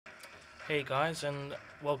Hey guys, and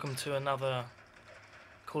welcome to another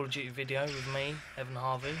Call of Duty video with me, Evan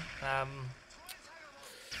Harvey. I'm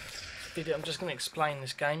just going to explain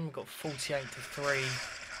this game. We've got 48 to 3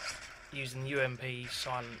 using UMP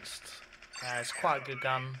silenced. It's quite a good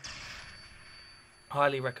gun.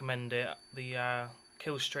 Highly recommend it. The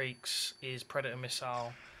kill streaks is Predator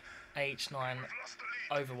Missile, AH9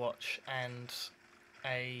 Overwatch, and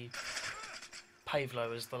a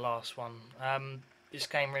Pavlo as the last one. This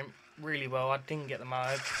game went really well. I didn't get the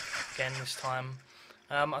mode again this time.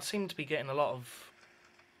 I seem to be getting a lot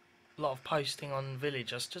of posting on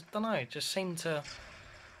Village. I just don't know. It just seemed to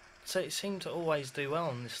always do well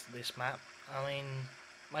on this map. I mean,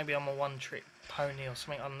 maybe I'm a one-trick pony or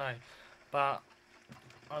something. I don't know, but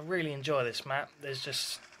I really enjoy this map. There's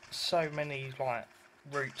just so many like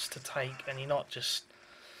routes to take, and you're not just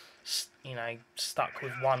stuck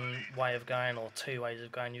with one way of going or two ways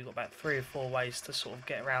of going. You've got about 3 or 4 ways to sort of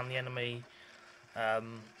get around the enemy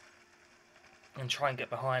and try and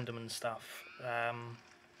get behind them and stuff.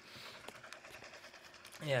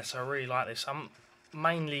 Yeah, so I really like this. I'm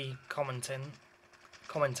mainly commentating,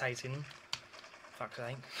 fuck's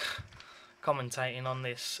sake, commentating on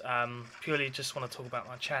this. Purely just want to talk about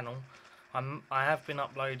my channel. I have been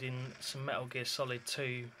uploading some Metal Gear Solid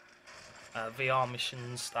 2 VR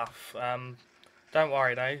mission stuff. Don't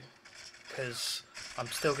worry though, because I'm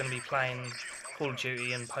still going to be playing Call of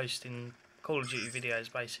Duty and posting Call of Duty videos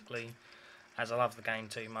basically, as I love the game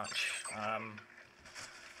too much.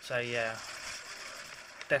 So yeah,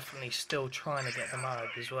 definitely still trying to get the mode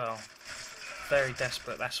as well. Very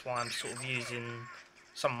desperate. That's why I'm sort of using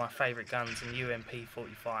some of my favourite guns, and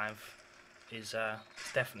UMP45 is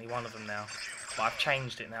definitely one of them now. But I've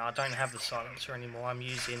changed it now. I don't have the silencer anymore. I'm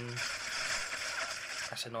using...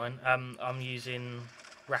 That's annoying. I'm using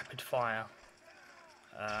rapid fire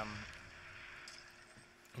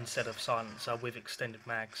instead of silencer with extended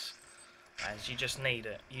mags, as you just need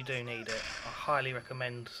it. You do need it. I highly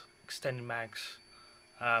recommend extended mags.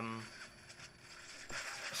 So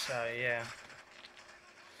yeah, I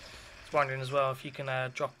was wondering as well if you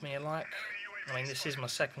can drop me a like. I mean, this is my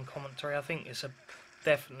second commentary. I think it's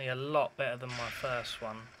definitely a lot better than my first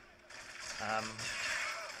one.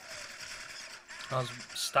 I was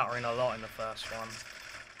stuttering a lot in the first one,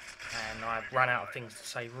 and I ran out of things to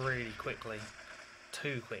say really quickly,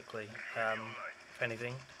 too quickly, if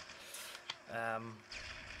anything. I'm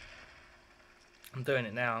doing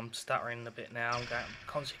it now. I'm stuttering a bit now. I'm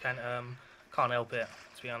constantly can't help it,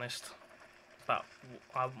 to be honest. But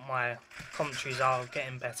my commentaries are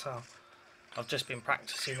getting better. I've just been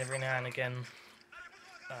practicing every now and again.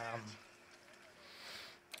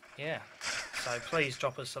 Yeah. So please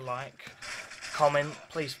drop us a like, comment,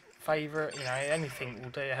 please favourite. Anything will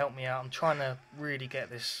do to help me out. I'm trying to really get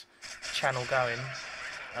this channel going.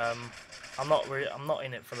 I'm not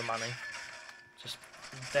in it for the money. Just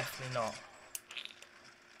definitely not.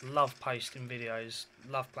 Love posting videos,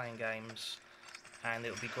 love playing games, and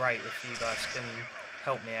it would be great if you guys can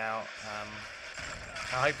help me out.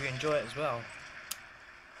 I hope you enjoy it as well,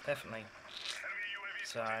 definitely.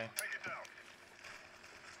 So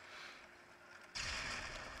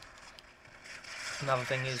another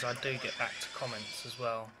thing is, I do get back to comments as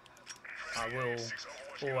well. I will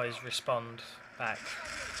always respond back.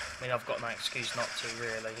 I mean, I've got no excuse not to,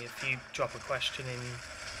 really. If you drop a question in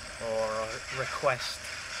or a request,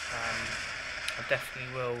 I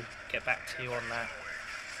definitely will get back to you on that.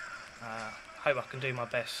 Hope I can do my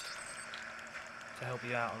best to help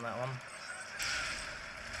you out on that one.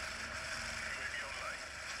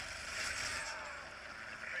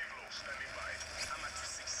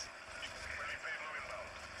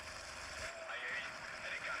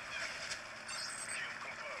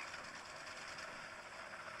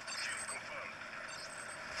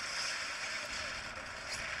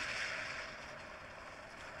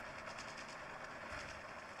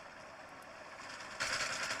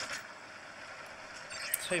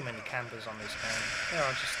 Too many campers on this game. There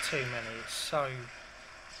are just too many. It's so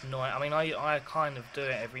annoying. I mean, I kind of do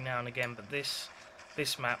it every now and again, but this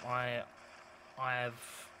map I have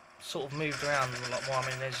sort of moved around a lot more. I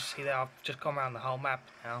mean, as you see there, I've just gone around the whole map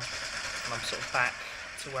now, and I'm sort of back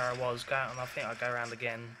to where I was going, and I think I'll go around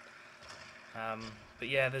again. But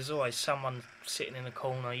yeah, there's always someone sitting in a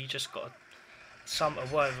corner. You just got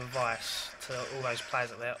a word of advice to all those players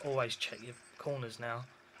out there: always check your corners now.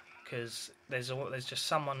 Because there's just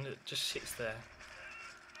someone that just sits there,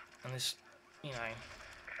 and it's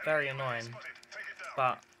very annoying,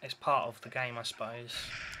 but it's part of the game, I suppose.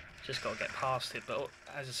 Just got to get past it. But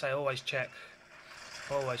as I say, always check.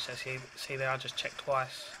 See there, I just checked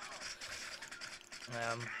twice.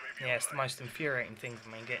 Yeah, it's the most infuriating thing for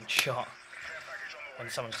me, getting shot when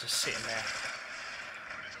someone's just sitting there.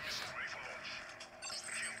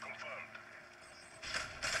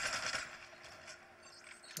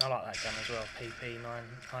 I like that gun as well,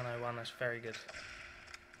 PP901, that's very good.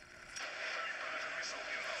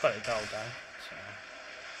 Got it gold though,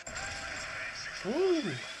 so.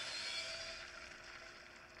 Woo!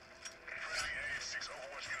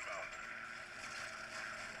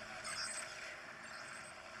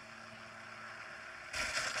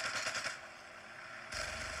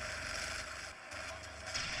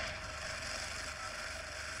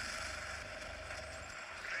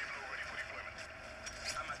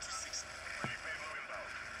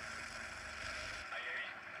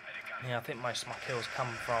 Yeah, I think most of my kills come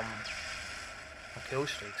from my kill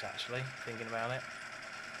streaks actually, thinking about it.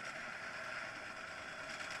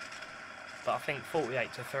 But I think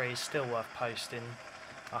 48 to 3 is still worth posting.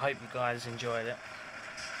 I hope you guys enjoyed it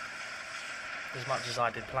as much as I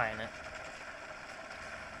did playing it.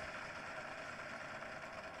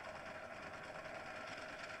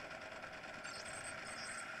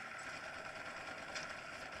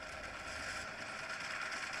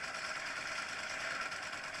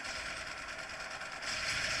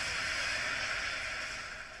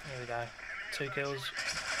 Here we go. 2 kills.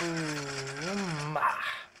 Ooh,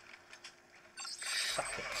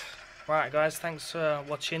 suck it. Right guys, thanks for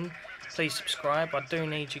watching. Please subscribe. I do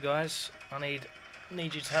need you guys. I need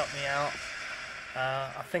you to help me out.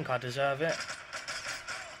 I think I deserve it.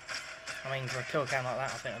 I mean, for a kill count like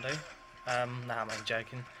that, I think I do. Nah, I'm only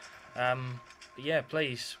joking. But yeah,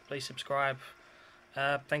 please subscribe.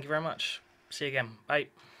 Thank you very much. See you again. Bye.